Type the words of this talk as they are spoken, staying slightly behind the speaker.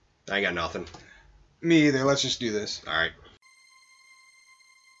I got nothing. Me either. Let's just do this. All right.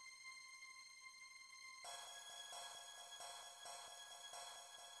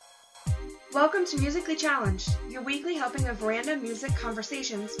 Welcome to Musically Challenged, your weekly helping of random music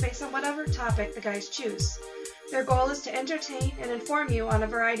conversations based on whatever topic the guys choose. Their goal is to entertain and inform you on a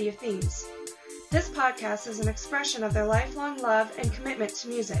variety of themes. This podcast is an expression of their lifelong love and commitment to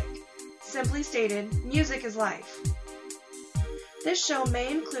music. Simply stated, music is life. This show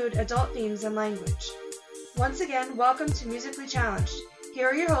may include adult themes and language. Once again, welcome to Musically Challenged. Here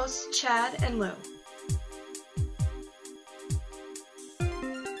are your hosts, Chad and Lou.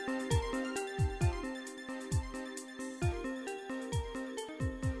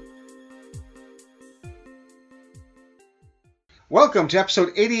 Welcome to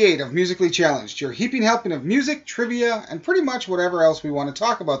episode 88 of Musically Challenged, your heaping helping of music, trivia, and pretty much whatever else we want to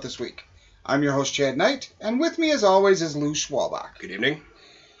talk about this week. I'm your host, Chad Knight, and with me as always is Lou Schwalbach. Good evening.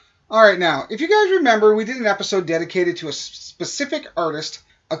 Alright, now, if you guys remember, we did an episode dedicated to a specific artist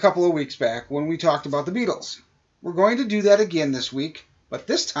a couple of weeks back when we talked about the Beatles. We're going to do that again this week, but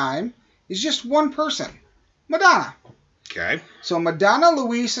this time is just one person, Madonna. Okay. So Madonna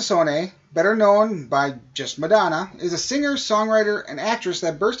Louise Sissone, better known by just Madonna, is a singer, songwriter, and actress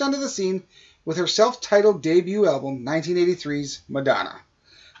that burst onto the scene with her self-titled debut album, 1983's Madonna.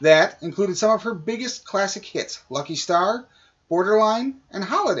 That included some of her biggest classic hits, Lucky Star, Borderline, and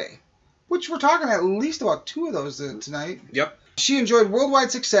Holiday, which we're talking at least about two of those tonight. Yep. She enjoyed worldwide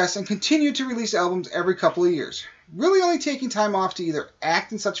success and continued to release albums every couple of years, really only taking time off to either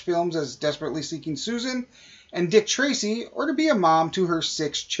act in such films as Desperately Seeking Susan and Dick Tracy, or to be a mom to her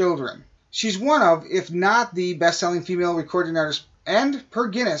 6 children. She's one of, if not the best-selling female recording artist, and, per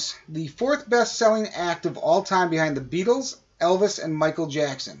Guinness, the 4th best-selling act of all time behind the Beatles, Elvis, and Michael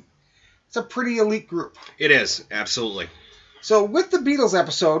Jackson. It's a pretty elite group. It is, absolutely. So with the Beatles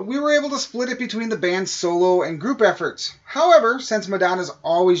episode, we were able to split it between the band's solo and group efforts. However, since Madonna's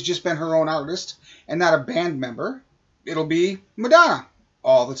always just been her own artist, and not a band member, it'll be Madonna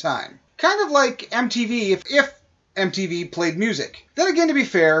all the time. Kind of like MTV if MTV played music. Then again, to be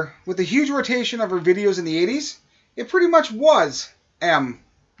fair, with the huge rotation of her videos in the 80s, it pretty much was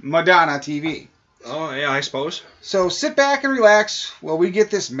Madonna TV. Oh, yeah, I suppose. So sit back and relax while we get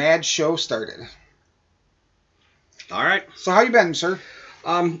this mad show started. All right. So how you been, sir?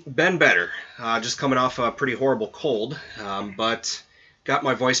 Been better. Just coming off a pretty horrible cold, but got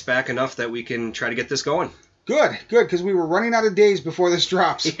my voice back enough that we can try to get this going. Good, because we were running out of days before this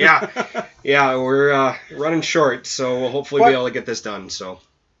drops. Yeah, we're running short, so we'll hopefully be able to get this done. So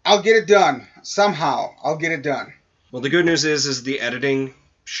I'll get it done. Somehow, I'll get it done. Well, the good news is the editing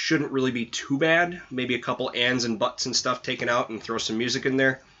shouldn't really be too bad. Maybe a couple ands and buts and stuff taken out and throw some music in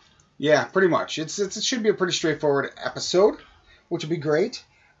there. Yeah, pretty much. It should be a pretty straightforward episode, which would be great.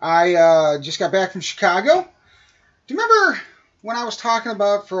 I just got back from Chicago. Do you remember when I was talking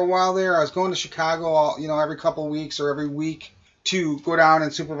about for a while there, I was going to Chicago every couple of weeks or every week to go down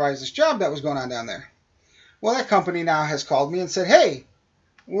and supervise this job that was going on down there? Well, that company now has called me and said, hey,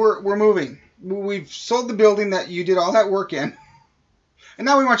 we're moving. We've sold the building that you did all that work in, and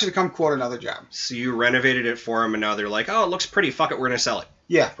now we want you to come quote another job. So you renovated it for them, and now they're like, oh, it looks pretty. Fuck it, we're going to sell it.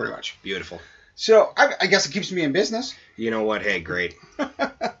 Yeah, pretty much. Beautiful. So I guess it keeps me in business. You know what? Hey, great.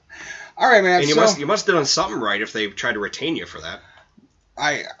 All right, man. And you must have done something right if they tried to retain you for that.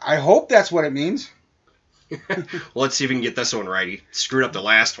 I hope that's what it means. Well, let's see if we can get this one right. He screwed up the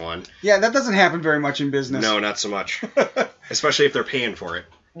last one. Yeah, that doesn't happen very much in business. No, not so much. Especially if they're paying for it.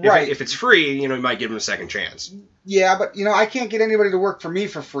 Right. If it's free, you might give them a second chance. Yeah, but, I can't get anybody to work for me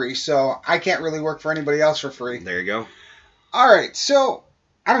for free, so I can't really work for anybody else for free. There you go. All right, so,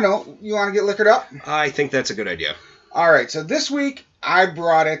 I don't know. You want to get liquored up? I think that's a good idea. All right, so this week I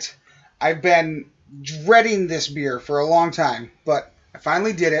brought it. I've been dreading this beer for a long time, but I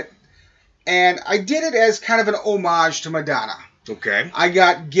finally did it. And I did it as kind of an homage to Madonna. Okay. I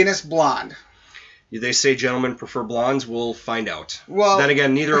got Guinness Blonde. They say gentlemen prefer blondes. We'll find out. Well, then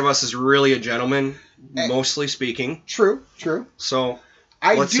again, neither of us is really a gentleman, mostly speaking. True. So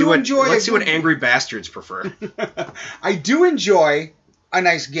let's see what angry bastards prefer. I do enjoy a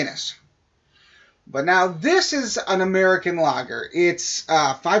nice Guinness. But now this is an American lager. It's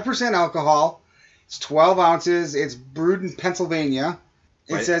 5% alcohol. It's 12 ounces. It's brewed in Pennsylvania.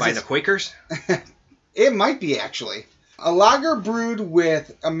 By the Quakers? It might be, actually. A lager brewed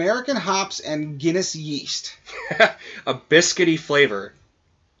with American hops and Guinness yeast. A biscuity flavor.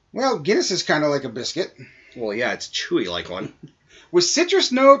 Well, Guinness is kind of like a biscuit. Well, yeah, it's chewy like one. With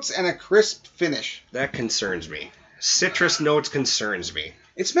citrus notes and a crisp finish. That concerns me. Citrus notes concerns me.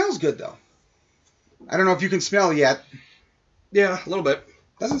 It smells good, though. I don't know if you can smell yet. Yeah, a little bit.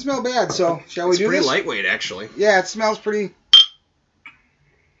 Doesn't smell bad, so shall we do this? It's pretty lightweight, actually. Yeah, it smells pretty...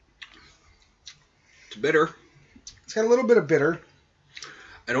 It's bitter. It's got a little bit of bitter.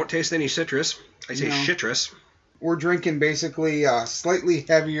 I don't taste any citrus. I say No. citrus. We're drinking basically a slightly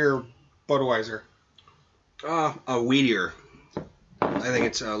heavier Budweiser. A weedier. I think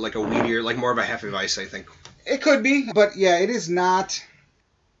it's like a weedier, like more of a Hefeweiss, I think. It could be, but yeah, it is not...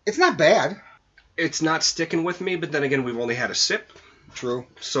 It's not bad. It's not sticking with me, but then again, we've only had a sip. True.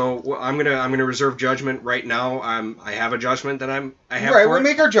 So I'm gonna reserve judgment right now. I have a judgment that I have Right, for we'll it.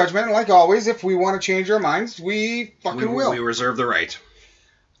 make our judgment, and like always, if we want to change our minds, we fucking will. We reserve the right.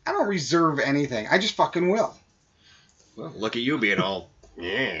 I don't reserve anything. I just fucking will. Well, look at you being all,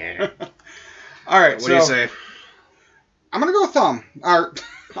 yeah. All right, What do you say? I'm going to go thumb. Or,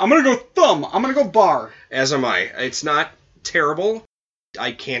 I'm going to go thumb. I'm going to go bar. As am I. It's not terrible.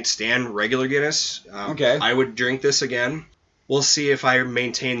 I can't stand regular Guinness. Okay. I would drink this again. We'll see if I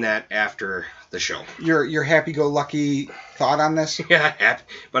maintain that after the show. Your happy-go-lucky thought on this? Yeah,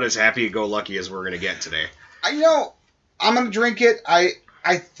 but as happy-go-lucky as we're going to get today. I'm going to drink it.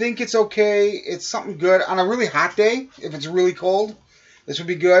 I think it's okay. It's something good. On a really hot day, if it's really cold, this would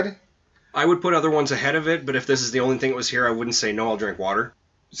be good. I would put other ones ahead of it, but if this is the only thing that was here, I wouldn't say no, I'll drink water.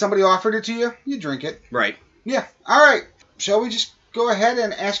 Somebody offered it to you, you drink it. Right. Yeah. All right. Shall we just go ahead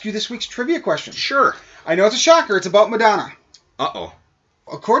and ask you this week's trivia question? Sure. I know it's a shocker. It's about Madonna. Uh-oh.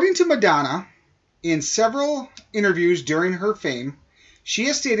 According to Madonna, in several interviews during her fame, she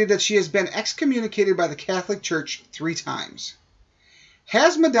has stated that she has been excommunicated by the Catholic Church 3 times.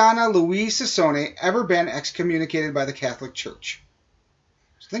 Has Madonna Louise Sassone ever been excommunicated by the Catholic Church?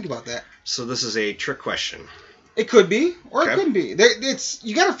 So think about that. So this is a trick question. It could be, or Okay. it couldn't be.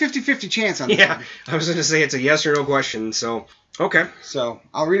 You got a 50-50 chance on this Yeah, one. I was going to say it's a yes or no question, so, okay. So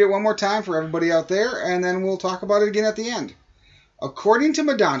I'll read it one more time for everybody out there, and then we'll talk about it again at the end. According to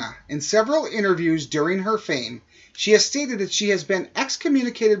Madonna, in several interviews during her fame, she has stated that she has been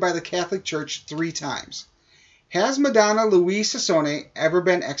excommunicated by the Catholic Church 3 times. Has Madonna Louise Sassone ever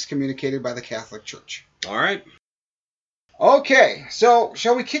been excommunicated by the Catholic Church? All right. Okay, so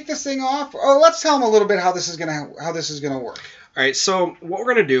shall we kick this thing off? Oh, let's tell them a little bit how this is gonna work. All right, so what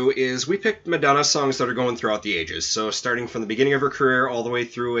we're going to do is we picked Madonna songs that are going throughout the ages. So starting from the beginning of her career all the way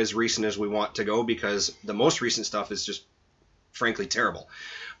through as recent as we want to go, because the most recent stuff is just frankly terrible.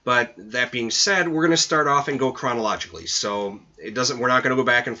 But that being said, we're going to start off and go chronologically. So we're not going to go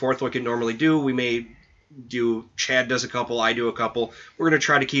back and forth like we normally do. We may do, Chad does a couple, I do a couple. We're going to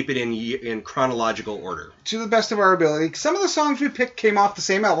try to keep it in chronological order. To the best of our ability. Some of the songs we picked came off the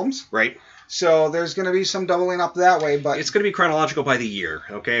same albums, Right? so there's going to be some doubling up that way, but It's going to be chronological by the year,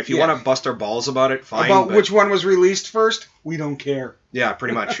 okay? If you Yeah. want to bust our balls about it, fine. about but which one was released first, we don't care. yeah,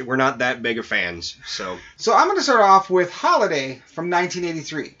 pretty much. We're not that big of fans, so... So I'm going to start off with Holiday from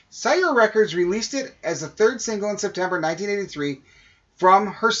 1983. Sire Records released it as the 3rd single in September 1983 from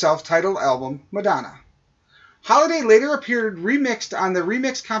her self-titled album, Madonna. Holiday later appeared remixed on the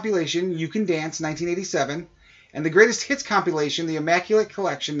remix compilation You Can Dance 1987 and the Greatest Hits compilation The Immaculate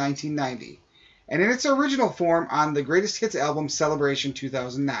Collection 1990, and in its original form on the Greatest Hits album Celebration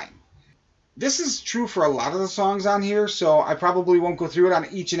 2009. This is true for a lot of the songs on here, so I probably won't go through it on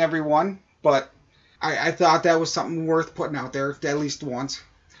each and every one, but I thought that was something worth putting out there at least once.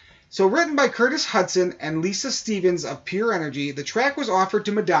 So written by Curtis Hudson and Lisa Stevens of Pure Energy, the track was offered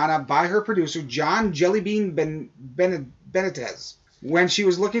to Madonna by her producer John Jellybean Benitez when she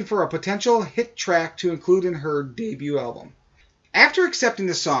was looking for a potential hit track to include in her debut album. After accepting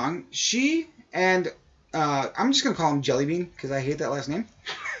the song, she and, I'm just going to call him Jellybean because I hate that last name,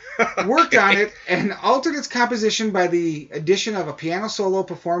 worked on it and altered its composition by the addition of a piano solo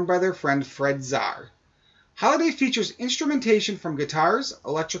performed by their friend Fred Czar. Holiday features instrumentation from guitars,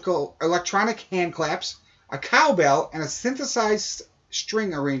 electronic hand claps, a cowbell, and a synthesized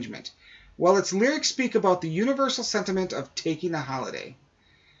string arrangement, while its lyrics speak about the universal sentiment of taking a holiday.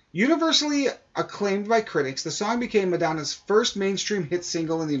 Universally acclaimed by critics, the song became Madonna's first mainstream hit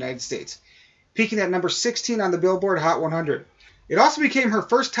single in the United States, peaking at number 16 on the Billboard Hot 100. It also became her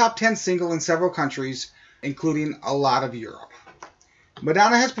first top 10 single in several countries, including a lot of Europe.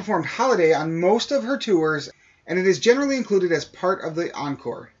 Madonna has performed Holiday on most of her tours, and it is generally included as part of the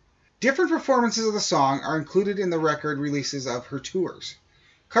encore. Different performances of the song are included in the record releases of her tours.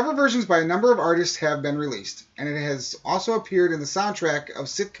 Cover versions by a number of artists have been released, and it has also appeared in the soundtrack of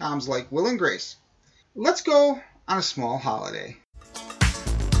sitcoms like Will and Grace. Let's go on a small holiday.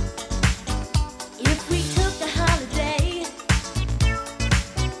 If we took a holiday,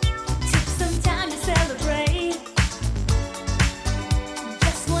 took some time to celebrate,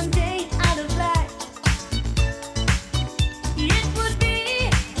 just one day out of life, it would be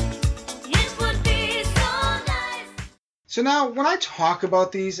So now, when I talk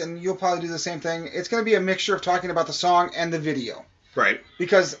about these, and you'll probably do the same thing, it's going to be a mixture of talking about the song and the video. Right.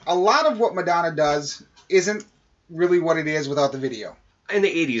 Because a lot of what Madonna does isn't really what it is without the video. In the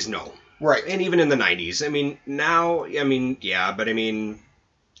 80s, no. Right. And even in the 90s. I mean, now, yeah, but I mean...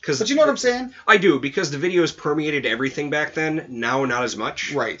 But you know what I'm saying? I do, because the videos permeated everything back then. Now, not as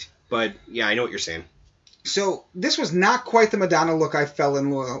much. Right. But, yeah, I know what you're saying. So, this was not quite the Madonna look I fell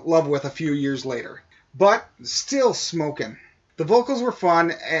in love with a few years later. But, still smoking. The vocals were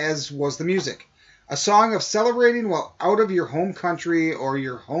fun, as was the music. A song of celebrating while out of your home country or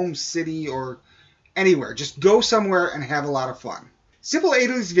your home city or anywhere. Just go somewhere and have a lot of fun. Simple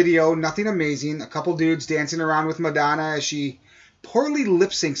 80s video, nothing amazing. A couple dudes dancing around with Madonna as she poorly lip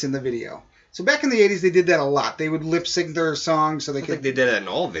syncs in the video. So back in the 80s, they did that a lot. They would lip sync their songs so they I could. think they did that in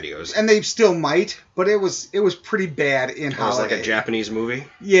all videos. And they still might, but it was pretty bad in It was Holiday. like a Japanese movie.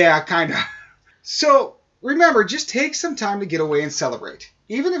 Yeah, kind of. So remember, just take some time to get away and celebrate,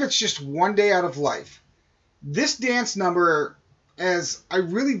 even if it's just one day out of life. This dance number, as I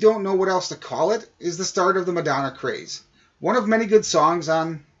really don't know what else to call it, is the start of the Madonna craze. One of many good songs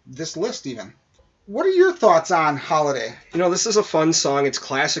on this list, even. What are your thoughts on Holiday? You know, this is a fun song. It's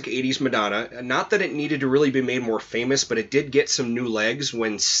classic 80s Madonna. Not that it needed to really be made more famous, but it did get some new legs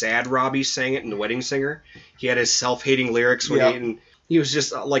when Sad Robbie sang it in The Wedding Singer. He had his self-hating lyrics when he was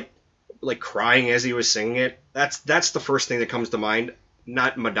just like crying as he was singing it. That's the first thing that comes to mind.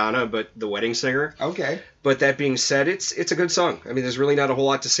 Not Madonna, but The Wedding Singer. Okay. But that being said, it's a good song. I mean, there's really not a whole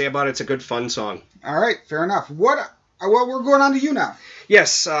lot to say about it. It's a good, fun song. All right, fair enough. What we're going on to you now.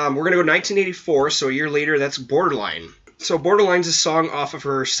 Yes, we're going to go 1984, so a year later, that's Borderline. So Borderline's a song off of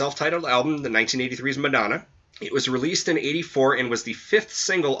her self-titled album, the 1983's Madonna. It was released in 84 and was the 5th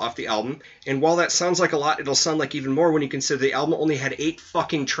single off the album. And while that sounds like a lot, it'll sound like even more when you consider the album only had 8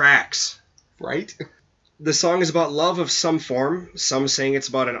 fucking tracks. Right? The song is about love of some form. Some saying it's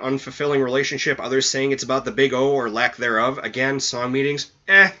about an unfulfilling relationship, others saying it's about the big O or lack thereof. Again, song meanings,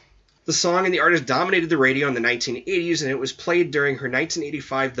 The song and the artist dominated the radio in the 1980s, and it was played during her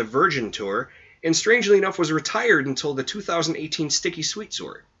 1985 The Virgin Tour, and strangely enough was retired until the 2018 Sticky Sweet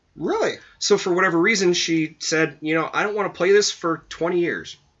Tour. Really? So for whatever reason, she said, I don't want to play this for 20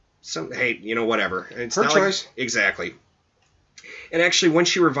 years. So, hey, whatever. It's Her not choice. Exactly. And actually, when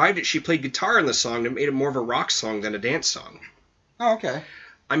she revived it, she played guitar in the song and made it more of a rock song than a dance song. Oh, okay.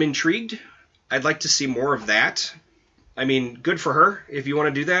 I'm intrigued. I'd like to see more of that. I mean, good for her if you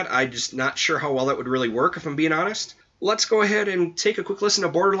want to do that. I'm just not sure how well that would really work, if I'm being honest. Let's go ahead and take a quick listen to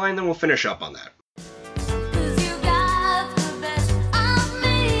Borderline, then we'll finish up on that. 'Cause you got the best of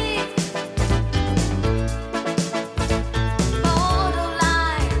me.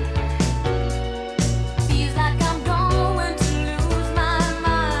 Borderline feels like I'm going to lose my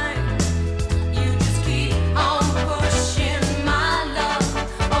mind. You just keep on pushing my love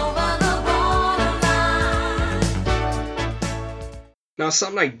over the borderline. Now,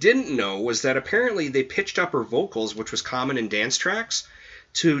 something I didn't know was that apparently they pitched up her vocals, which was common in dance tracks,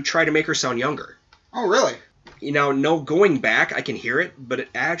 to try to make her sound younger. Oh, really? No, going back, I can hear it, but it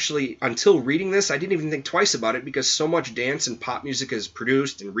actually, until reading this, I didn't even think twice about it because so much dance and pop music is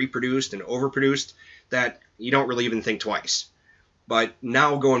produced and reproduced and overproduced that you don't really even think twice. But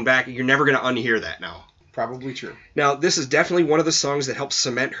now going back, you're never going to unhear that now. Probably true. Now, this is definitely one of the songs that helps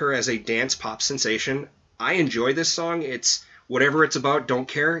cement her as a dance pop sensation. I enjoy this song. It's whatever it's about, don't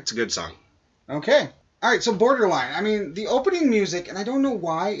care. It's a good song. Okay. All right, so Borderline. I mean, the opening music, and I don't know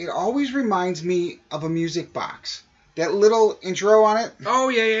why, it always reminds me of a music box. That little intro on it. Oh,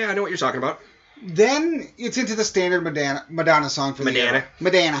 yeah, I know what you're talking about. Then it's into the standard Madonna song for the Madonna.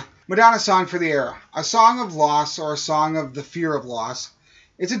 era. Madonna song for the era. A song of loss or a song of the fear of loss.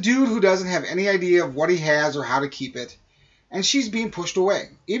 It's a dude who doesn't have any idea of what he has or how to keep it. And she's being pushed away,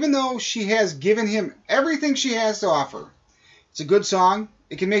 even though she has given him everything she has to offer. It's a good song.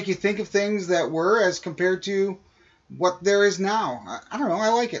 It can make you think of things that were as compared to what there is now. I don't know. I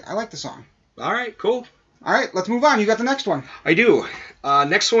like it. I like the song. All right, cool. All right, let's move on. You got the next one. I do.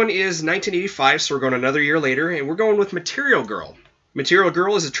 Next one is 1985, so we're going another year later, and we're going with Material Girl. Material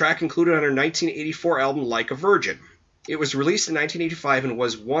Girl is a track included on her 1984 album Like a Virgin. It was released in 1985 and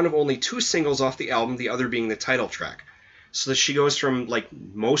was one of only 2 singles off the album, the other being the title track. So she goes from,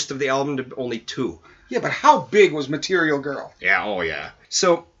 most of the album to only 2. Yeah, but how big was Material Girl? Yeah, oh yeah.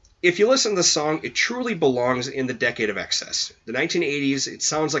 So, if you listen to the song, it truly belongs in the decade of excess. The 1980s, it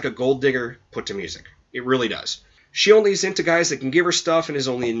sounds like a gold digger put to music. It really does. She only is into guys that can give her stuff and is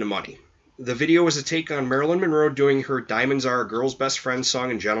only into money. The video was a take on Marilyn Monroe doing her Diamonds Are a Girl's Best Friend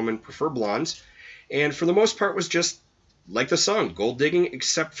song and Gentlemen Prefer Blondes, and for the most part was just like the song, gold digging,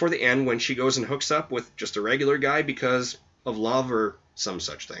 except for the end when she goes and hooks up with just a regular guy because of love or some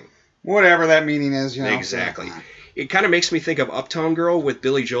such thing. Whatever that meaning is, you know. Exactly. It kind of makes me think of Uptown Girl with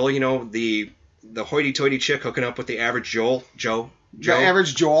Billy Joel, you know, the hoity-toity chick hooking up with the average Joe. The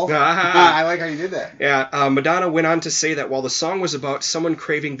average Joel. I like how you did that. Yeah, Madonna went on to say that while the song was about someone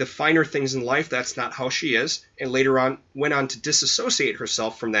craving the finer things in life, that's not how she is, and later on went on to disassociate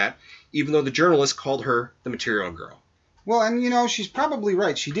herself from that, even though the journalist called her the material girl. Well, and you know, she's probably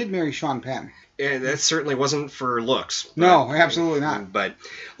right. She did marry Sean Penn. And that certainly wasn't for looks. No, absolutely not. But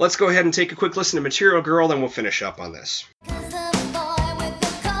let's go ahead and take a quick listen to Material Girl, then we'll finish up on this.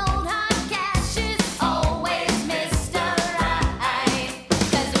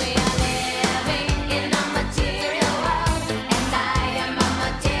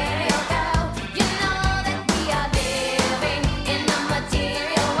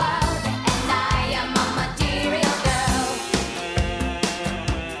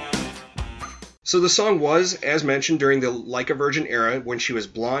 So the song was, as mentioned, during the Like a Virgin era when she was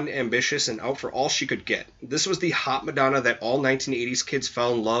blonde, ambitious, and out for all she could get. This was the hot Madonna that all 1980s kids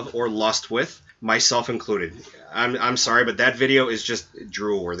fell in love or lust with, myself included. I'm sorry, but that video is just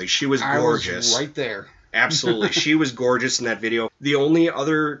drool-worthy. She was gorgeous. I was right there. Absolutely. She was gorgeous in that video. The only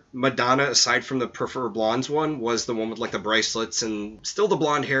other Madonna, aside from the Prefer Blondes one, was the one with like the bracelets and still the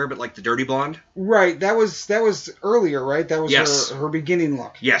blonde hair, but like the dirty blonde. Right. That was earlier, right? That was Yes. her beginning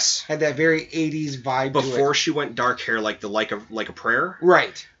look. Yes. Had that very 80s vibe Before to it. she went dark hair like a prayer.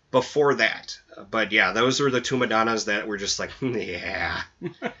 Right. Before that. But yeah, those were the two Madonnas that were just like, yeah.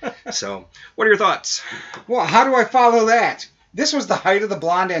 So, what are your thoughts? Well, how do I follow that? This was the height of the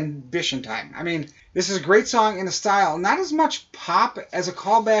blonde ambition time. I mean, this is a great song in a style, not as much pop as a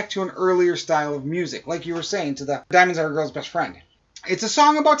callback to an earlier style of music, like you were saying, to the Diamonds Are a Girl's Best Friend. It's a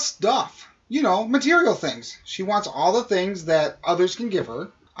song about stuff, you know, material things. She wants all the things that others can give her.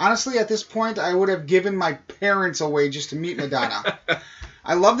 Honestly, at this point, I would have given my parents away just to meet Madonna.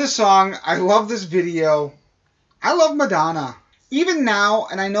 I love this song. I love this video. I love Madonna. Even now,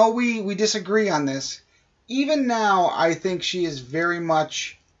 and I know we disagree on this, even now, I think she is very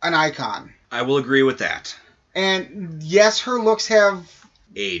much an icon. I will agree with that. And yes, her looks have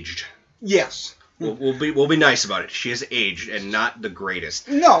Aged. yes. We'll be nice about it. She has aged and not the greatest.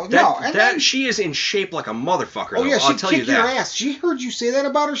 No. She is in shape like a motherfucker. Oh though. yeah, I'll she'd tell you kick your that. ass. She heard you say that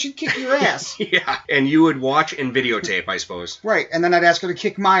about her. She'd kick your ass. Yeah, and you would watch and videotape, I suppose. Right, and then I'd ask her to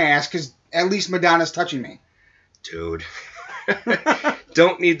kick my ass because at least Madonna's touching me. Dude.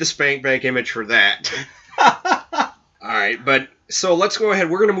 Don't need the spank bank image for that. All right, but so let's go ahead.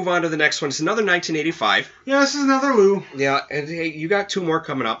 We're going to move on to the next one. It's another 1985. Yeah, this is another Lou. Yeah, and hey, you got two more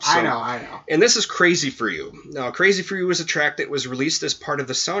coming up. So. I know. And this is Crazy for You. Now, Crazy for You is a track that was released as part of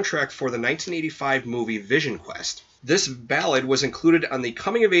the soundtrack for the 1985 movie Vision Quest. This ballad was included on the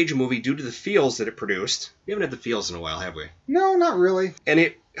coming-of-age movie due to the feels that it produced. We haven't had the feels in a while, have we? No, not really.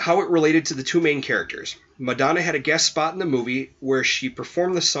 And how it related to the two main characters. Madonna had a guest spot in the movie where she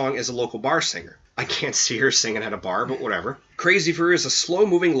performed the song as a local bar singer. I can't see her singing at a bar, but whatever. Crazy for You is a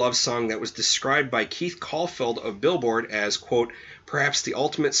slow-moving love song that was described by Keith Caulfield of Billboard as, quote, perhaps the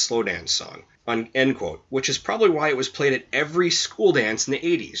ultimate slow dance song, end quote, which is probably why it was played at every school dance in the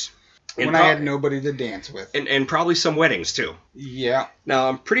 80s. When I had nobody to dance with. And probably some weddings, too. Yeah. Now,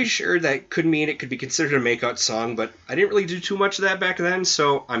 I'm pretty sure that could mean it could be considered a makeout song, but I didn't really do too much of that back then,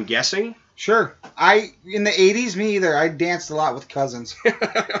 so I'm guessing. Sure. In the 80s, me either. I danced a lot with cousins.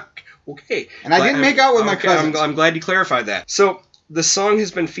 Okay. And I didn't make out with my cousins. I'm glad you clarified that. So, the song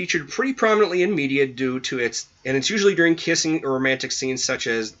has been featured pretty prominently in media due to it's usually during kissing or romantic scenes such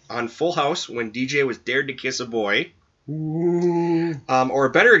as on Full House when DJ was dared to kiss a boy. Ooh. Or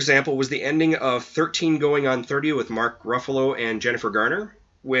a better example was the ending of 13 Going on 30 with Mark Ruffalo and Jennifer Garner.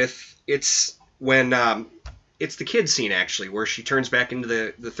 It's the kid scene actually, where she turns back into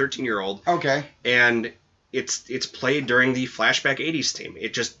the 13-year-old. Okay. And it's played during the flashback 80s theme.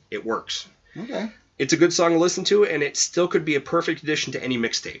 It works. Okay. It's a good song to listen to, and it still could be a perfect addition to any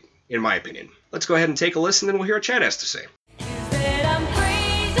mixtape, in my opinion. Let's go ahead and take a listen, and we'll hear what Chad has to say. Said I'm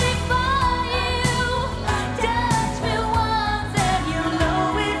crazy for you. Touch me once and you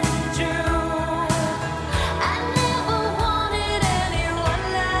know it's true. I never wanted anyone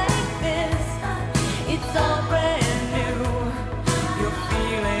like this. It's all brand new. You're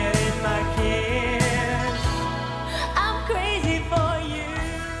feeling in my kiss. I'm crazy for you.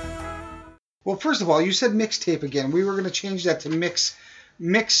 Well, first of all, you said mixtape again. We were going to change that to mix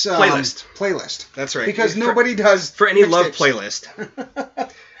playlist. That's right. Because nobody does for any mixtapes. love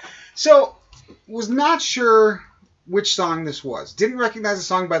playlist. So, was not sure which song this was. Didn't recognize the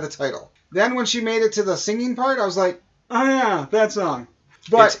song by the title. Then when she made it to the singing part, I was like, Oh yeah, that song.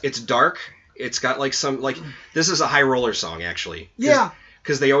 But It's dark. It's got like some like this is a high roller song actually. yeah,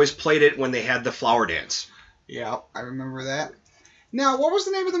 Because they always played it when they had the flower dance. yeah, I remember that. Now, what was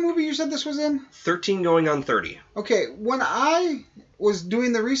the name of the movie you said this was in? 13 going on 30. Okay, when I was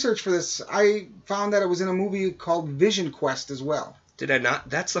doing the research for this, I found that it was in a movie called Vision Quest as well. Did I not?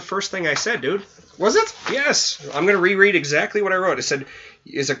 That's the first thing I said, dude. Was it? Yes. I'm going to reread exactly what I wrote. It said,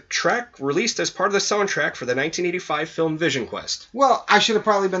 is a track released as part of the soundtrack for the 1985 film Vision Quest. Well, I should have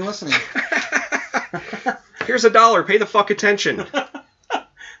probably been listening. Here's $1. Pay the fuck attention.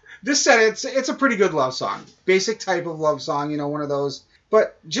 This said it's a pretty good love song. Basic type of love song, you know, one of those.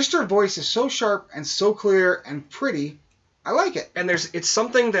 But just her voice is so sharp and so clear and pretty. I like it. And it's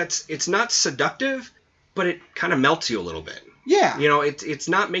something it's not seductive, but it kind of melts you a little bit. Yeah, You know, it's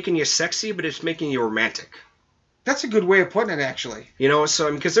not making you sexy, but it's making you romantic. that's a good way of putting it, actually. You know, so I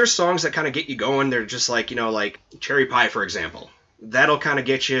mean, because there's songs that kind of get you going. They're just like, you know, like Cherry Pie, for example. That'll kind of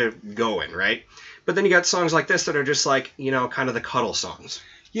get you going, right? But then you got songs like this that are just like, you know, kind of the cuddle songs.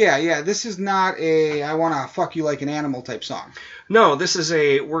 Yeah, this is not a I want to fuck you like an animal type song. No, this is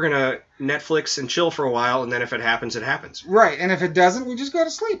we're going to Netflix and chill for a while, and then if it happens, it happens. Right, and if it doesn't, we just go to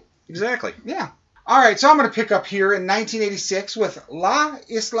sleep. Exactly. Yeah. All right, so I'm going to pick up here in 1986 with La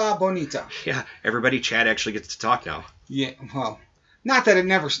Isla Bonita. Yeah, everybody, Chad actually gets to talk now. Yeah, well, not that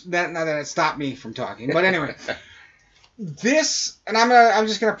it stopped me from talking, but anyway. This, and I'm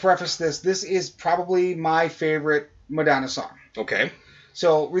just going to preface this. This is probably my favorite Madonna song. Okay.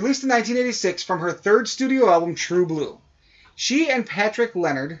 So, released in 1986 from her third studio album, True Blue. She and Patrick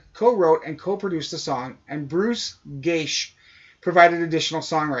Leonard co-wrote and co-produced the song, and Bruce Gaish provided additional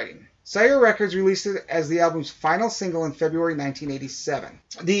songwriting. Sire Records released it as the album's final single in February 1987.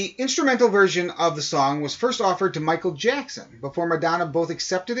 The instrumental version of the song was first offered to Michael Jackson, before Madonna both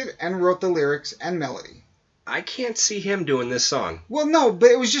accepted it and wrote the lyrics and melody. I can't see him doing this song. Well, no,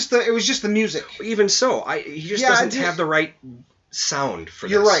 but it was just the music. Even so, he just Yeah, doesn't have the right sound for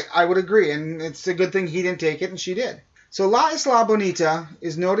this. You're right, I would agree, and it's a good thing he didn't take it and she did. So La Isla Bonita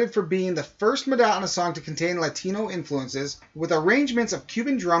is noted for being the first Madonna song to contain Latino influences, with arrangements of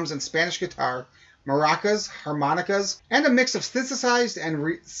Cuban drums and Spanish guitar, maracas, harmonicas, and a mix of synthesized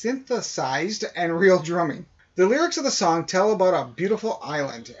and real drumming. The lyrics of the song tell about a beautiful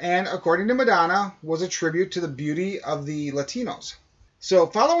island, and according to Madonna, was a tribute to the beauty of the Latinos. So,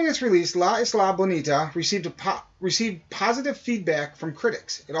 following its release, La Isla Bonita received positive feedback from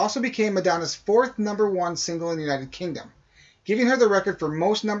critics. It also became Madonna's fourth #1 single in the United Kingdom, giving her the record for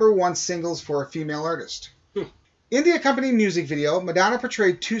most #1 singles for a female artist. In the accompanying music video, Madonna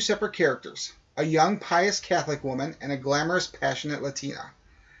portrayed two separate characters, a young, pious Catholic woman and a glamorous, passionate Latina.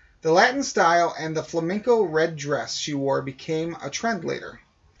 The Latin style and the flamenco red dress she wore became a trend later.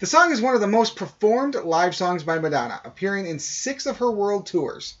 The song is one of the most performed live songs by Madonna, appearing in 6 of her world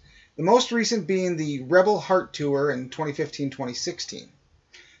tours, the most recent being the Rebel Heart Tour in 2015-2016.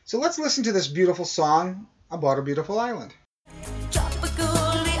 So let's listen to this beautiful song about a beautiful island. Tropical,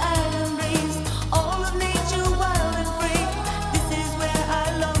 the island breeze, all of nature wild and free. This is where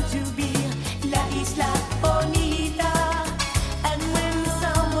I long to be, La Isla Bonita. And when the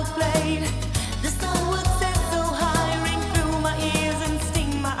samba played, the sun would set so high, ring through my ears and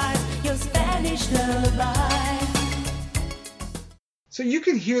sting my eyes. Your Spanish lullaby. So you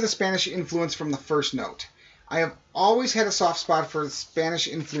can hear the Spanish influence from the first note. I have always had a soft spot for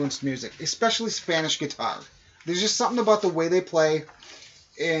Spanish-influenced music, especially Spanish guitar. There's just something about the way they play,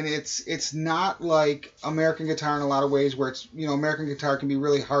 and it's not like American guitar in a lot of ways, where it's, you know, American guitar can be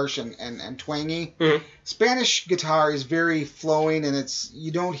really harsh and twangy. Mm-hmm. Spanish guitar is very flowing, and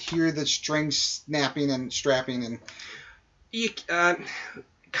you don't hear the strings snapping and strapping. And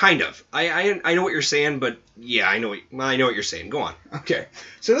Kind of. I know what you're saying, but yeah, I know what you're saying. Go on. okay,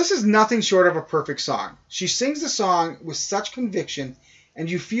 so this is nothing short of a perfect song. She sings the song with such conviction, and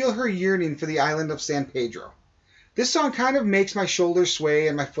you feel her yearning for the island of San Pedro. This song kind of makes my shoulders sway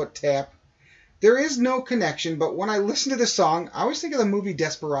and my foot tap. There is no connection, but when I listen to this song, I always think of the movie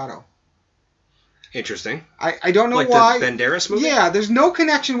Desperado. Interesting. I don't know like why. the Banderas movie? Yeah, there's no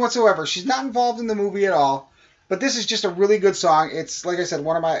connection whatsoever. She's not involved in the movie at all. But this is just a really good song. It's, like I said,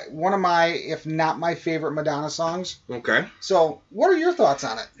 one of my, if not my favorite Madonna songs. Okay. So, what are your thoughts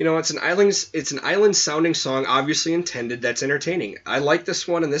on it? You know, it's an island sounding song, obviously intended, that's entertaining. I like this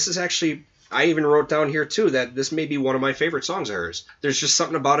one, and this is actually, I even wrote down here too that this may be one of my favorite songs of hers. There's just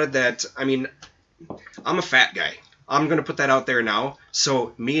something about it that, I mean, I'm a fat guy. I'm going to put that out there now.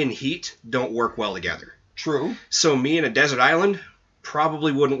 So me and heat don't work well together. True. So me and a desert island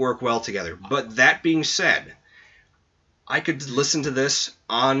probably wouldn't work well together. But that being said, I could listen to this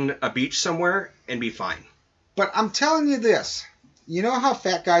on a beach somewhere and be fine. But I'm telling you this. You know how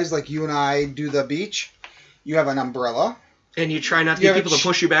fat guys like you and I do the beach? You have an umbrella. And you try not to You get have people to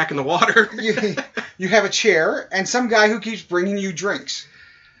push you back in the water. You have a chair and some guy who keeps bringing you drinks.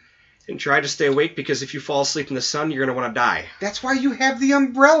 And try to stay awake, because if you fall asleep in the sun, you're going to want to die. That's why you have the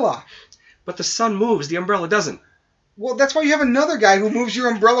umbrella. But the sun moves, the umbrella doesn't. Well, that's why you have another guy who moves your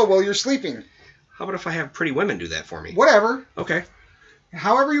umbrella while you're sleeping. How about if I have pretty women do that for me? Whatever. Okay.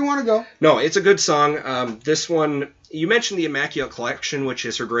 However you want to go. No, it's a good song. This one, you mentioned the Immaculate Collection, which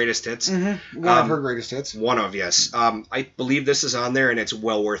is her greatest hits. Mm-hmm. One of her greatest hits. One of, yes. I believe this is on there, and it's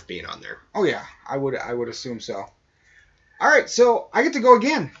well worth being on there. Oh, yeah. I would assume so. All right, so I get to go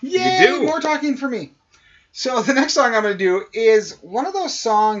again. Yay! You do. More talking for me. So the next song I'm going to do is one of those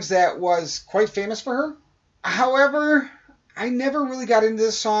songs that was quite famous for her. However, I never really got into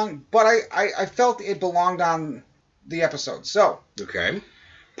this song, but I felt it belonged on the episode. So, Okay.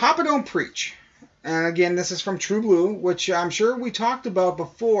 Papa Don't Preach. And again, this is from True Blue, which I'm sure we talked about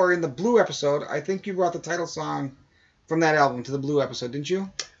before in the Blue episode. I think you brought the title song from that album to the Blue episode, didn't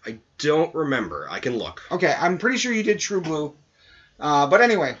you? I don't remember. I can look. Okay, I'm pretty sure you did True Blue. But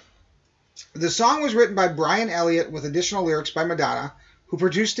anyway, the song was written by Brian Elliott with additional lyrics by Madonna, who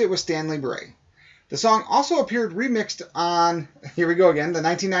produced it with Stanley Bray. The song also appeared remixed on, here we go again, the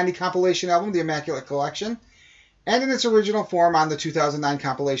 1990 compilation album, The Immaculate Collection, and in its original form on the 2009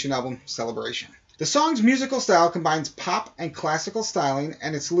 compilation album, Celebration. The song's musical style combines pop and classical styling,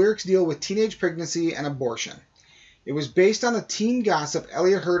 and its lyrics deal with teenage pregnancy and abortion. It was based on the teen gossip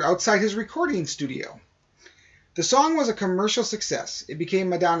Elliott heard outside his recording studio. The song was a commercial success. It became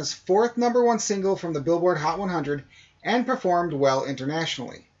Madonna's fourth #1 single from the Billboard Hot 100 and performed well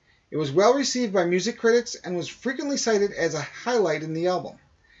internationally. It was well received by music critics and was frequently cited as a highlight in the album.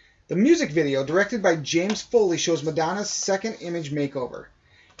 The music video, directed by James Foley, shows Madonna's second image makeover,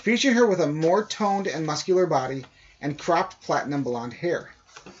 featuring her with a more toned and muscular body and cropped platinum blonde hair.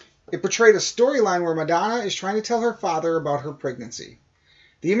 It portrayed a storyline where Madonna is trying to tell her father about her pregnancy.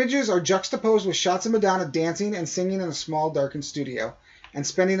 The images are juxtaposed with shots of Madonna dancing and singing in a small, darkened studio and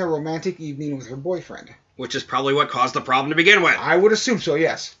spending a romantic evening with her boyfriend. Which is probably what caused the problem to begin with. I would assume so,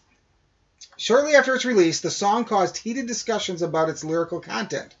 yes. Shortly after its release, the song caused heated discussions about its lyrical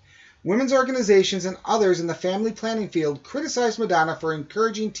content. Women's organizations and others in the family planning field criticized Madonna for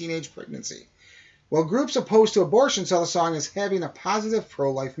encouraging teenage pregnancy, while groups opposed to abortion saw the song as having a positive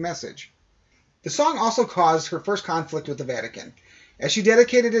pro-life message. The song also caused her first conflict with the Vatican, as she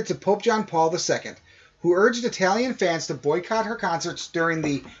dedicated it to Pope John Paul II, who urged Italian fans to boycott her concerts during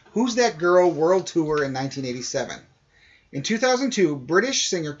the Who's That Girl World Tour in 1987. In 2002, British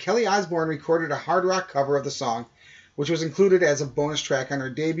singer Kelly Osbourne recorded a hard rock cover of the song, which was included as a bonus track on her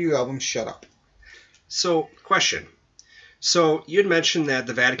debut album, Shut Up. So, question. So, you had mentioned that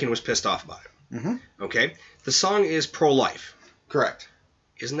the Vatican was pissed off about it. Mm-hmm. Okay. The song is pro-life. Correct.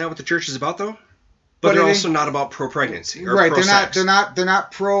 Isn't that what the church is about, though? But But they're it also not about pro-pregnancy or Right, pro-sex. they're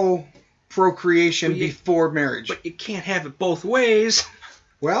not procreation Well, you- before marriage. But you can't have it both ways.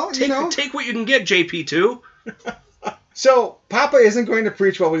 Well, Take what you can get, JP2. So Papa isn't going to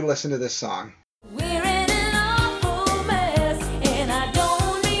preach while we listen to this song. We're in an awful mess, and I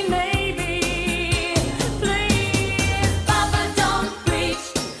don't mean maybe. Please, Papa, don't preach.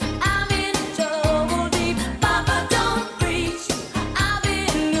 I'm in trouble deep. Papa, don't preach. I've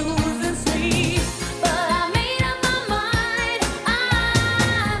been losing sleep, but I made up my mind.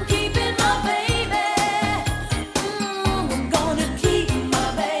 I'm keeping my baby. I'm gonna keep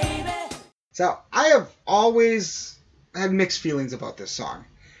my baby. So I have always had mixed feelings about this song.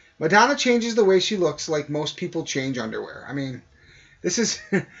 Madonna changes the way she looks like most people change underwear. I mean, this,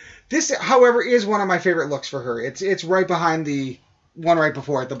 however, is one of my favorite looks for her. It's right behind the one right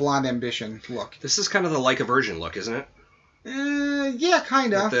before it, the Blonde Ambition look. This is kind of the Like a Virgin look, isn't it? Yeah,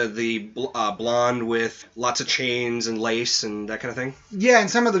 kind of. The blonde with lots of chains and lace and that kind of thing. Yeah, in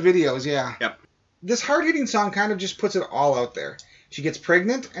some of the videos, yeah. Yep. This hard-hitting song kind of just puts it all out there. She gets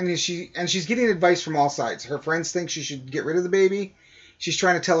pregnant, and she's getting advice from all sides. Her friends think she should get rid of the baby. She's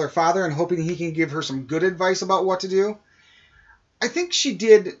trying to tell her father and hoping he can give her some good advice about what to do. I think she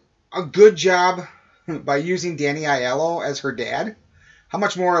did a good job by using Danny Aiello as her dad. How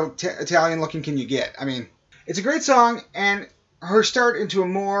much more Italian-looking can you get? I mean, it's a great song, and her start into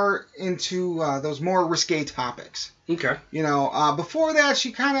those more risque topics. Okay. You know, before that,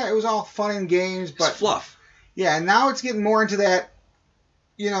 it was all fun and games, but It's fluff. yeah, and now it's getting more into that.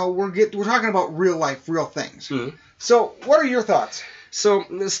 You know, we're talking about real life, real things. Mhm. So, what are your thoughts? So,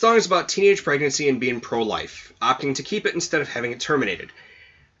 this song is about teenage pregnancy and being pro-life, opting to keep it instead of having it terminated.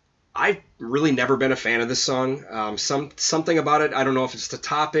 I've really never been a fan of this song. Something about it, I don't know if it's the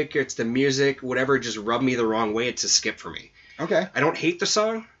topic, it's the music, whatever, just rubbed me the wrong way. It's a skip for me. Okay. I don't hate the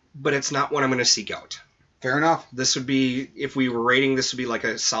song, but it's not one I'm going to seek out. Fair enough. This would be, if we were rating, this would be like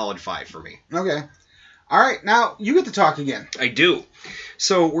a solid 5 for me. Okay. All right, now you get to talk again. I do.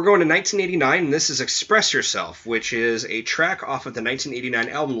 So we're going to 1989, and this is Express Yourself, which is a track off of the 1989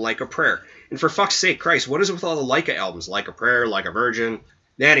 album Like a Prayer. And for fuck's sake, Christ, what is it with all the Like a albums? Like a Prayer, Like a Virgin.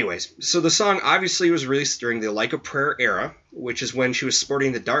 Anyways, so the song obviously was released during the Like a Prayer era, which is when she was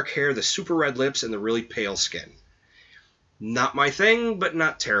sporting the dark hair, the super red lips, and the really pale skin. Not my thing, but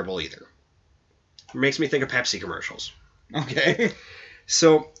not terrible either. It makes me think of Pepsi commercials. Okay.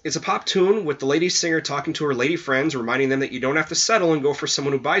 So it's a pop tune with the lady singer talking to her lady friends, reminding them that you don't have to settle and go for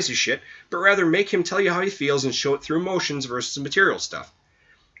someone who buys you shit, but rather make him tell you how he feels and show it through emotions versus material stuff.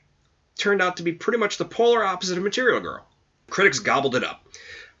 Turned out to be pretty much the polar opposite of Material Girl. Critics gobbled it up.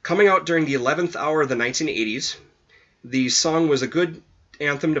 Coming out during the 11th hour of the 1980s, the song was a good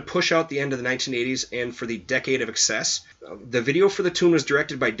anthem to push out the end of the 1980s and for the decade of excess. The video for the tune was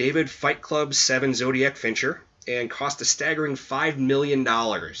directed by David Fight Club 7 Zodiac Fincher and cost a staggering $5 million.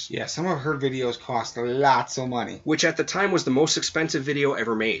 Yeah, some of her videos cost lots of money. Which at the time was the most expensive video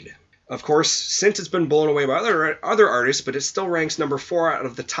ever made. Of course, since it's been blown away by other artists, but it still ranks number 4 out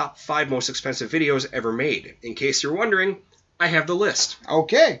of the top 5 most expensive videos ever made. In case you're wondering, I have the list.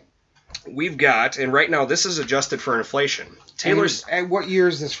 Okay. We've got, and right now this is adjusted for inflation. Taylor's. And what year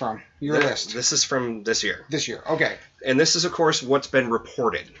is this from? Your list. This is from this year. This year. Okay. And this is, of course, what's been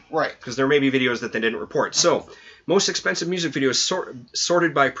reported. Right. Because there may be videos that they didn't report. So, most expensive music videos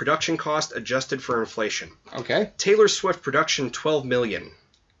sorted by production cost adjusted for inflation. Okay. Taylor Swift production, $12 million.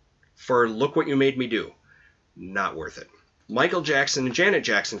 For Look What You Made Me Do. Not worth it. Michael Jackson and Janet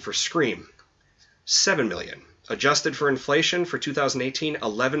Jackson for Scream. $7 million. Adjusted for inflation for 2018,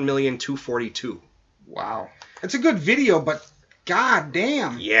 $11,242,000. Wow. It's a good video, but god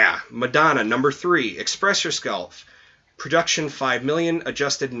damn. Yeah. Madonna, number 3, Express Yourself. Production $5 million,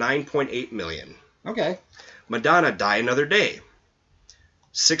 adjusted $9.8 million. Okay. Madonna, Die Another Day.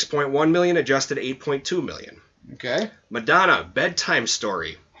 $6.1 million, adjusted $8.2 million. Okay. Madonna, Bedtime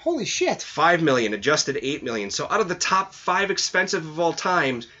Story. Holy shit. $5 million, adjusted $8 million. So out of the top 5 expensive of all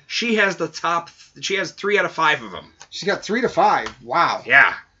time, she has 3 out of 5 of them. She's got 3 to 5. Wow.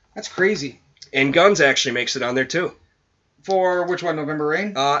 Yeah. That's crazy. And Guns actually makes it on there too. For which one? November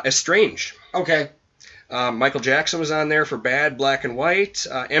Rain? Estranged. Okay. Michael Jackson was on there for Bad, Black and White.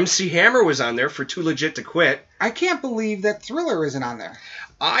 MC Hammer was on there for Too Legit to Quit. I can't believe that Thriller isn't on there.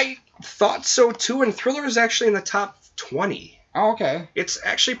 I thought so too, and Thriller is actually in the top 20. Oh, okay. It's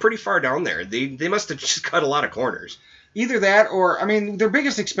actually pretty far down there. They must have just cut a lot of corners. Either that or, I mean, their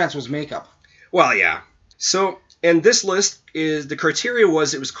biggest expense was makeup. Well, yeah. So, and this list is, the criteria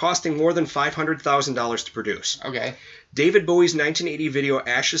was it was costing more than $500,000 to produce. Okay. David Bowie's 1980 video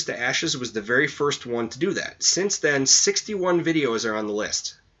Ashes to Ashes was the very first one to do that. Since then, 61 videos are on the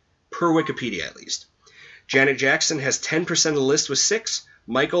list, per Wikipedia at least. Janet Jackson has 10% of the list with 6.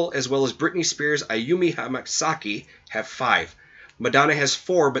 Michael, as well as Britney Spears, Ayumi Hamasaki, have 5. Madonna has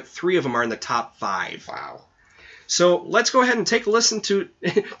 4, but 3 of them are in the top 5. Wow. So let's go ahead and take a listen to...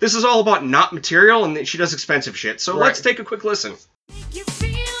 This is all about not material, and she does expensive shit. So Right. Let's take a quick listen. Make you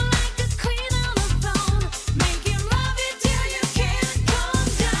feel like a queen on the throne. Make him love you till you can't come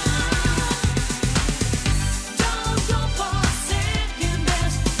down. Don't go for second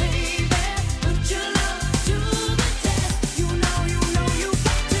best, baby. Put your love to the test. You know you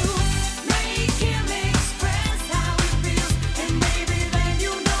got to make him express how he feels. And baby, then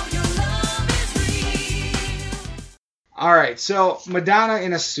you know your love is real. All right, so Madonna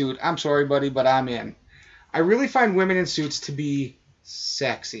in a suit. I'm sorry, buddy, but I'm in. I really find women in suits to be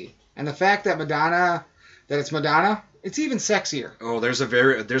sexy. And the fact that it's Madonna, it's even sexier. Oh, there's a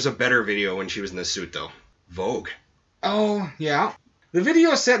better video when she was in this suit, though. Vogue. Oh, yeah. The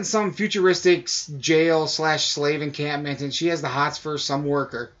video is set in some futuristic jail/slave encampment, and she has the hots for some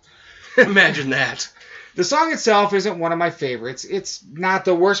worker. Imagine that. The song itself isn't one of my favorites. It's not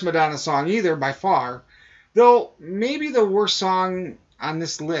the worst Madonna song either, by far. Though, maybe the worst song on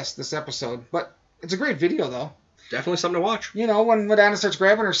this list, this episode. But it's a great video, though. Definitely something to watch. You know, when Madonna starts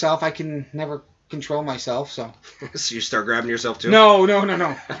grabbing herself, I can never control myself, so... So you start grabbing yourself, too? No.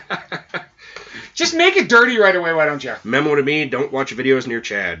 Just make it dirty right away, why don't you? Memo to me, don't watch videos near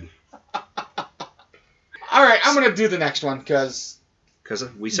Chad. All right, I'm going to do the next one, because... Because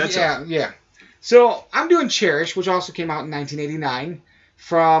we said so. Yeah. So, I'm doing Cherish, which also came out in 1989,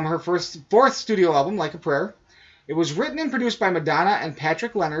 from her fourth studio album, Like a Prayer. It was written and produced by Madonna and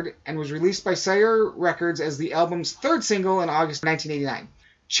Patrick Leonard, and was released by Sire Records as the album's 3rd single in August 1989.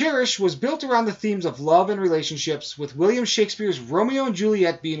 Cherish was built around the themes of love and relationships, with William Shakespeare's Romeo and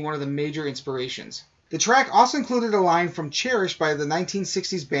Juliet being one of the major inspirations. The track also included a line from Cherish by the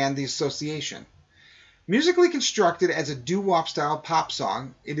 1960s band The Association. Musically constructed as a doo-wop style pop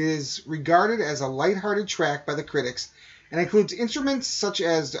song, it is regarded as a light-hearted track by the critics and includes instruments such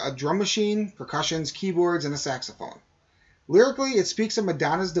as a drum machine, percussions, keyboards, and a saxophone. Lyrically, it speaks of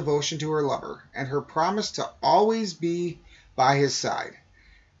Madonna's devotion to her lover and her promise to always be by his side.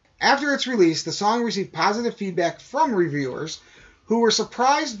 After its release, the song received positive feedback from reviewers who were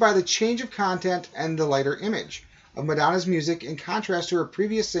surprised by the change of content and the lighter image of Madonna's music in contrast to her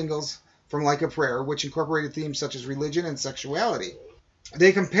previous singles from Like a Prayer, which incorporated themes such as religion and sexuality.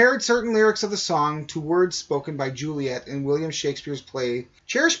 They compared certain lyrics of the song to words spoken by Juliet in William Shakespeare's play.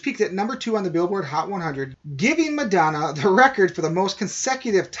 Cherish peaked at number 2 on the Billboard Hot 100, giving Madonna the record for the most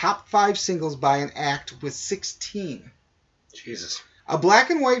consecutive top 5 singles by an act with 16. Jesus. A black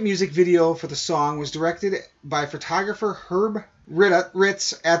and white music video for the song was directed by photographer Herb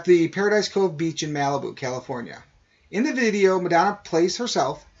Ritz at the Paradise Cove Beach in Malibu, California. In the video, Madonna plays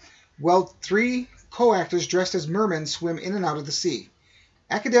herself, while 3 co-actors dressed as mermen swim in and out of the sea.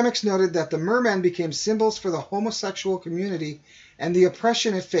 Academics noted that the mermen became symbols for the homosexual community and the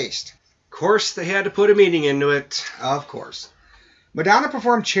oppression it faced. Of course, they had to put a meaning into it. Of course. Madonna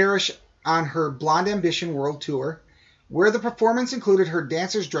performed Cherish on her Blonde Ambition World Tour, where the performance included her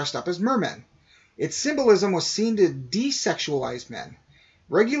dancers dressed up as mermen. Its symbolism was seen to desexualize men,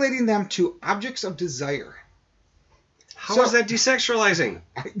 regulating them to objects of desire. How is that desexualizing?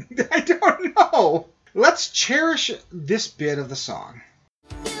 I don't know. Let's cherish this bit of the song.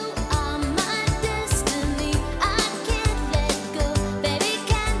 You are my destiny. I can't let go. Baby,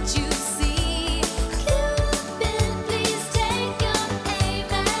 can't you see? Cupid, please take your aim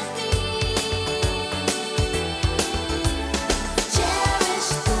at me. Cherish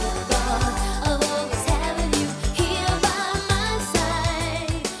the thought of always having you here by my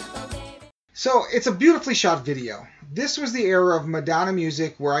side. Oh, baby. So, it's a beautifully shot video. This was the era of Madonna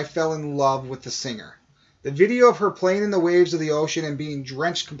music where I fell in love with the singer. The video of her playing in the waves of the ocean and being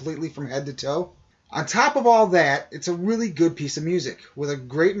drenched completely from head to toe. On top of all that, it's a really good piece of music with a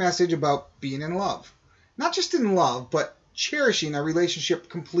great message about being in love. Not just in love, but cherishing a relationship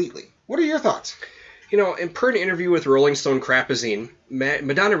completely. What are your thoughts? You know, in per an interview with Rolling Stone Crapazine,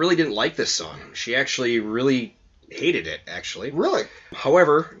 Madonna really didn't like this song. She actually really hated it, actually. Really?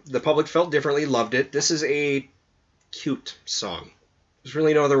 However, the public felt differently, loved it. This is a cute song. There's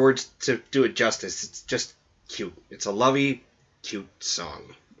really no other words to do it justice. It's just cute. It's a lovey, cute song.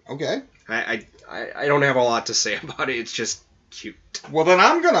 Okay. I don't have a lot to say about it. It's just cute. Well, then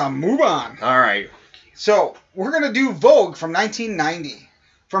I'm going to move on. All right. So, we're going to do Vogue from 1990.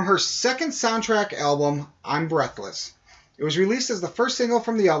 From her second soundtrack album, I'm Breathless. It was released as the first single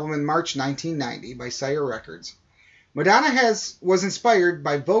from the album in March 1990 by Sire Records. Madonna was inspired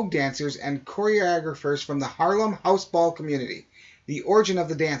by Vogue dancers and choreographers from the Harlem house ball community, the origin of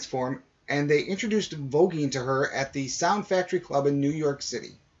the dance form, and they introduced voguing to her at the Sound Factory Club in New York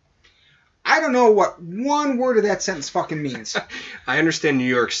City. I don't know what one word of that sentence fucking means. I understand New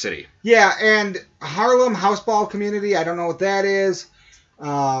York City. Yeah, and Harlem house ball community, I don't know what that is.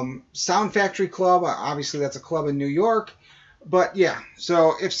 Sound Factory Club, obviously that's a club in New York. But yeah,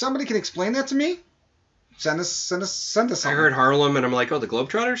 so if somebody can explain that to me, send us something. I heard Harlem and I'm like, oh, the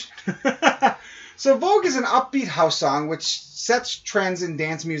Globetrotters? So Vogue is an upbeat house song which sets trends in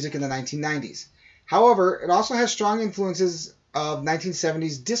dance music in the 1990s. However, it also has strong influences of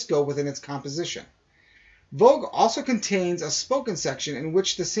 1970s disco within its composition. Vogue also contains a spoken section in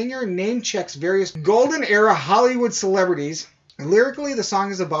which the singer name-checks various golden-era Hollywood celebrities. Lyrically, the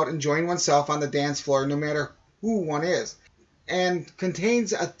song is about enjoying oneself on the dance floor no matter who one is, and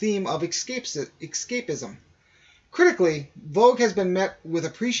contains a theme of escapism. Critically, Vogue has been met with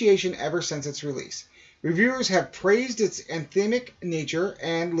appreciation ever since its release. Reviewers have praised its anthemic nature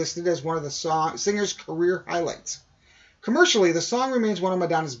and listed it as one of the singer's career highlights. Commercially, the song remains one of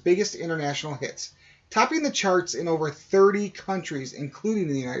Madonna's biggest international hits, topping the charts in over 30 countries, including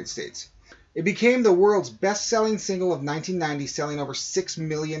the United States. It became the world's best-selling single of 1990, selling over 6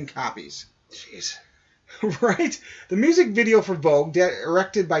 million copies. Jeez. Right? The music video for Vogue,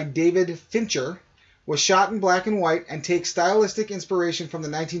 directed by David Fincher, was shot in black and white and takes stylistic inspiration from the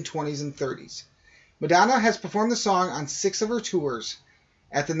 1920s and 30s. Madonna has performed the song on 6 of her tours,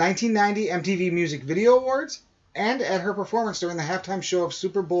 at the 1990 MTV Music Video Awards, and at her performance during the halftime show of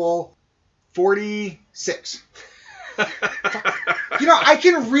Super Bowl 46. You know, I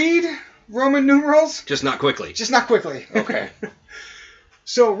can read Roman numerals. Just not quickly. Just not quickly. Okay.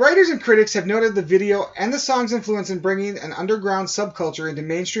 So, writers and critics have noted the video and the song's influence in bringing an underground subculture into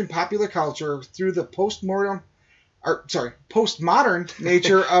mainstream popular culture through the postmodern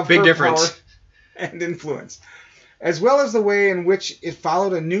nature of Big her difference. power and influence, as well as the way in which it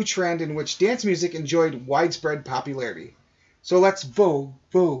followed a new trend in which dance music enjoyed widespread popularity. So let's vogue,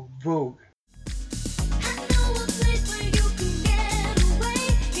 vogue, vogue. I know a place where you can get away.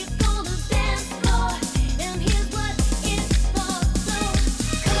 It's called a dance floor, and here's what it's for. So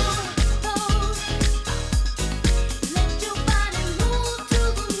come on, let your body move to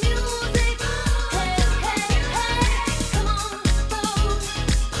the music. Hey, hey, hey, come on,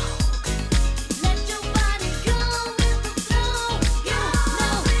 let your body go with the flow. You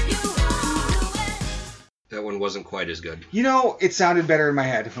know you can do it. That one wasn't quite as good. You know, it sounded better in my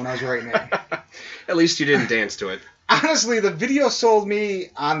head when I was writing it. At least you didn't dance to it. Honestly, the video sold me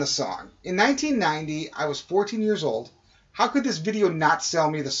on the song. In 1990, I was 14 years old. How could this video not sell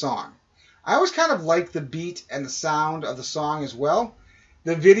me the song? I always kind of liked the beat and the sound of the song as well.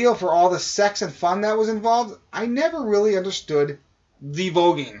 The video, for all the sex and fun that was involved, I never really understood the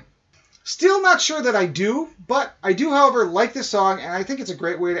voguing. Still not sure that I do, but I do, however, like this song, and I think it's a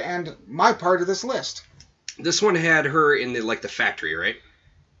great way to end my part of this list. This one had her in the factory, right?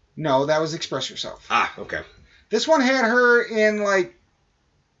 No, that was Express Yourself. Ah, okay. This one had her in like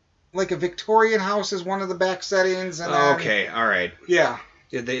a Victorian house as one of the back settings. And then, Okay, all right. Yeah.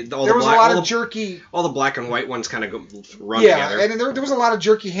 Yeah, There was a lot of jerky. All the black and white ones kind of run Yeah, together. and there was a lot of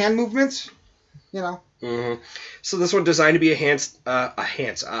jerky hand movements. You know. Mm-hmm. So this one designed to be a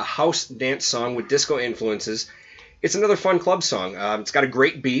house dance song with disco influences. It's another fun club song. It's got a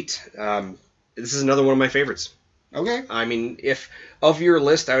great beat. This is another one of my favorites. Okay. I mean, if of your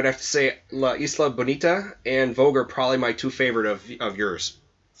list, I would have to say La Isla Bonita and Vogue are probably my two favorite of yours.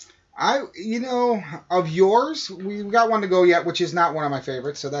 Of yours, we've got one to go yet, which is not one of my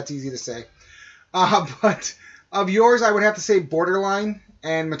favorites, so that's easy to say. But of yours, I would have to say Borderline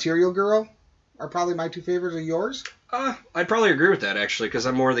and Material Girl are probably my two favorites of yours. I'd probably agree with that, actually, because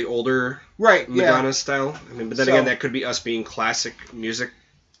I'm more of the older Right, Madonna yeah. style. I mean, but then So- again, that could be us being classic music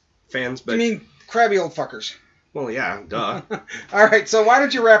fans. But You mean crabby old fuckers. well, yeah, duh. All right, so why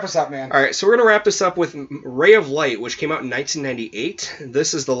don't you wrap us up, man? All right, so we're going to wrap this up with Ray of Light, which came out in 1998.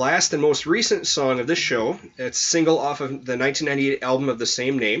 This is the last and most recent song of this show. It's a single off of the 1998 album of the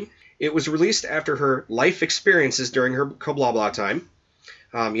same name. It was released after her life experiences during her Kabla time.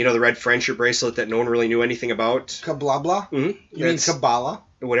 The red friendship bracelet that no one really knew anything about. Kablabla? Mm-hmm. You mean Kabbalah?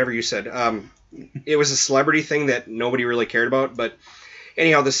 Whatever you said. It was a celebrity thing that nobody really cared about, but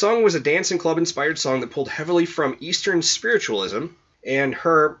anyhow, the song was a dance and club inspired song that pulled heavily from Eastern spiritualism, and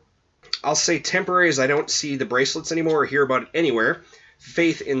her, I'll say temporary as I don't see the bracelets anymore or hear about it anywhere,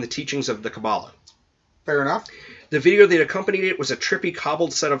 faith in the teachings of the Kabbalah. Fair enough. The video that accompanied it was a trippy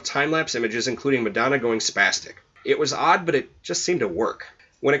cobbled set of time-lapse images including Madonna going spastic. It was odd, but it just seemed to work.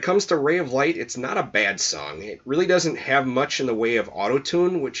 When it comes to Ray of Light, it's not a bad song. It really doesn't have much in the way of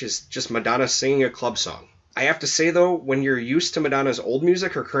auto-tune, which is just Madonna singing a club song. I have to say, though, when you're used to Madonna's old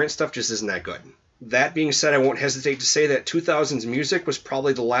music, her current stuff just isn't that good. That being said, I won't hesitate to say that 2000's music was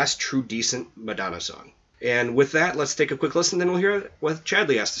probably the last true decent Madonna song. And with that, let's take a quick listen, then we'll hear what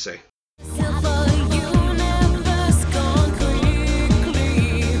Chadley has to say. Silver universe gone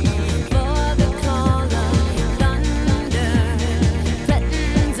quickly for the call of thunder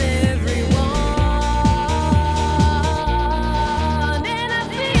threatens everyone, and I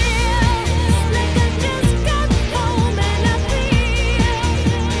feel like I just got home, and I feel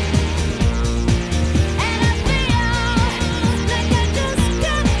like I just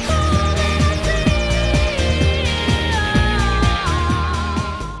got home, and I feel.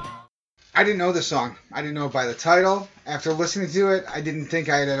 I didn't know this song. I didn't know it by the title. After listening to it, I didn't think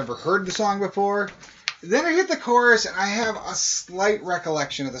I had ever heard the song before. Then I hit the chorus, and I have a slight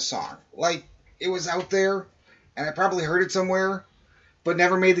recollection of the song. Like, it was out there, and I probably heard it somewhere, but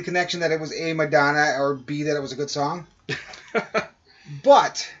never made the connection that it was A, Madonna, or B, that it was a good song.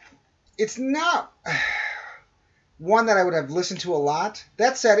 But it's not one that I would have listened to a lot.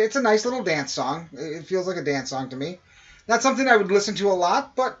 That said, it's a nice little dance song. It feels like a dance song to me. Not something I would listen to a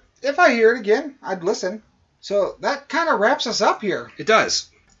lot, but if I hear it again, I'd listen. So that kind of wraps us up here. It does.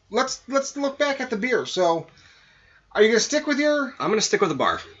 Let's look back at the beer. So, are you gonna stick with your? I'm going to stick with the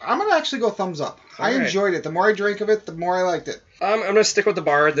bar. I'm gonna actually go thumbs up. I All right. enjoyed it. The more I drank of it, the more I liked it. I'm going to stick with the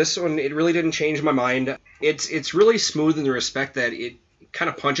bar. This one, it really didn't change my mind. It's really smooth in the respect that it kind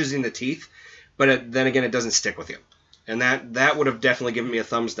of punches you in the teeth, but then again, it doesn't stick with you. And that would have definitely given me a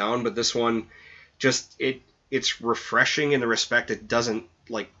thumbs down, but this one, just, it's refreshing in the respect it doesn't,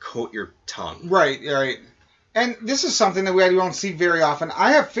 like, coat your tongue. Right. And this is something that we don't see very often.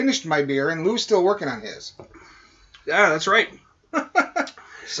 I have finished my beer, and Lou's still working on his. Yeah, that's right.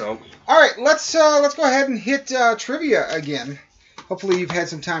 So, all right, let's go ahead and hit trivia again. Hopefully you've had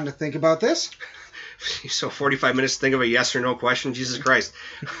some time to think about this. so 45 minutes to think of a yes or no question? Jesus Christ.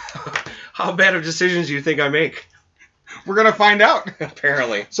 How bad of decisions do you think I make? We're going to find out.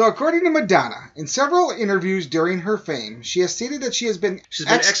 Apparently. So according to Madonna, in several interviews during her fame, she has stated that she's been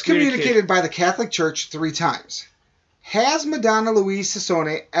excommunicated by the Catholic Church 3 times. Has Madonna Louise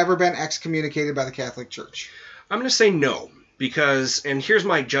Sassone ever been excommunicated by the Catholic Church? I'm going to say no, because, and here's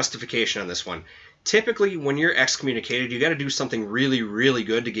my justification on this one. Typically, when you're excommunicated, you got to do something really, really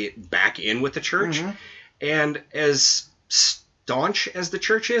good to get back in with the church. Mm-hmm. And as staunch as the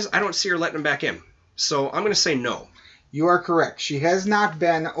church is, I don't see her letting them back in. So I'm going to say no. You are correct. She has not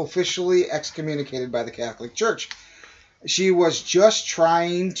been officially excommunicated by the Catholic Church. She was just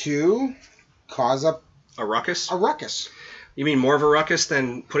trying to cause a ruckus? A ruckus. You mean more of a ruckus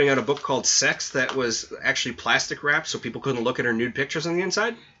than putting out a book called Sex that was actually plastic wrapped so people couldn't look at her nude pictures on the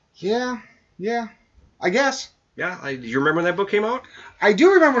inside? Yeah, I guess. Yeah, you remember when that book came out? I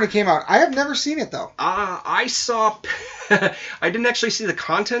do remember when it came out. I have never seen it, though. I saw... I didn't actually see the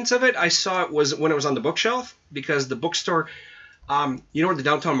contents of it. I saw it was when it was on the bookshelf, because the bookstore... you know where the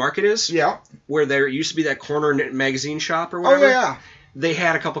downtown market is? Yeah. Where there used to be that corner magazine shop or whatever? Oh, yeah. They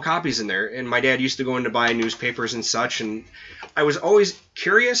had a couple copies in there, and my dad used to go in to buy newspapers and such, and I was always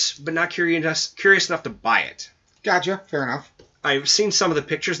curious, but not curious enough to buy it. Gotcha. Fair enough. I've seen some of the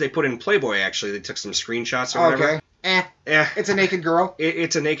pictures they put in Playboy, actually. They took some screenshots or whatever. Okay. It's a naked girl.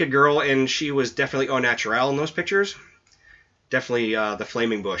 It's a naked girl, and she was definitely au naturel in those pictures. Definitely the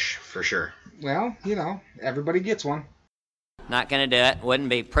flaming bush, for sure. Well, everybody gets one. Not going to do it. Wouldn't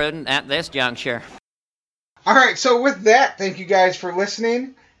be prudent at this juncture. All right, so with that, thank you guys for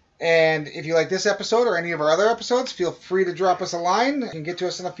listening. And if you like this episode or any of our other episodes, feel free to drop us a line. You can get to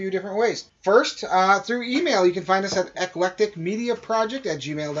us in a few different ways. First, through email, you can find us at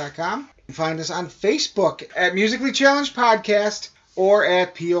eclecticmediaproject@gmail.com. You can find us on Facebook at Musically Challenged Podcast or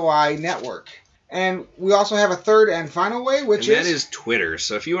at POI Network. And we also have a third and final way, which is Twitter.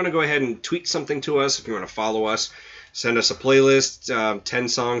 So if you want to go ahead and tweet something to us, if you want to follow us, send us a playlist, 10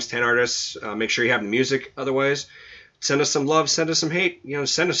 songs, 10 artists. Make sure you have the music otherwise. Send us some love, send us some hate.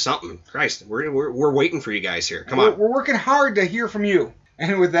 Send us something. Christ, we're waiting for you guys here. Come on. We're working hard to hear from you.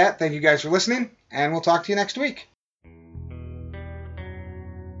 And with that, thank you guys for listening, and we'll talk to you next week.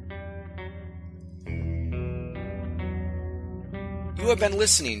 You have been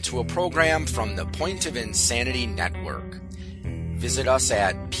listening to a program from the Point of Insanity Network. Visit us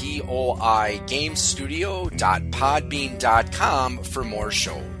at poigamestudio.podbean.com for more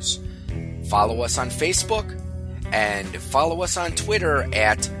shows. Follow us on Facebook and follow us on Twitter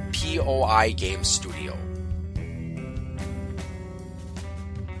at POI Game Studio.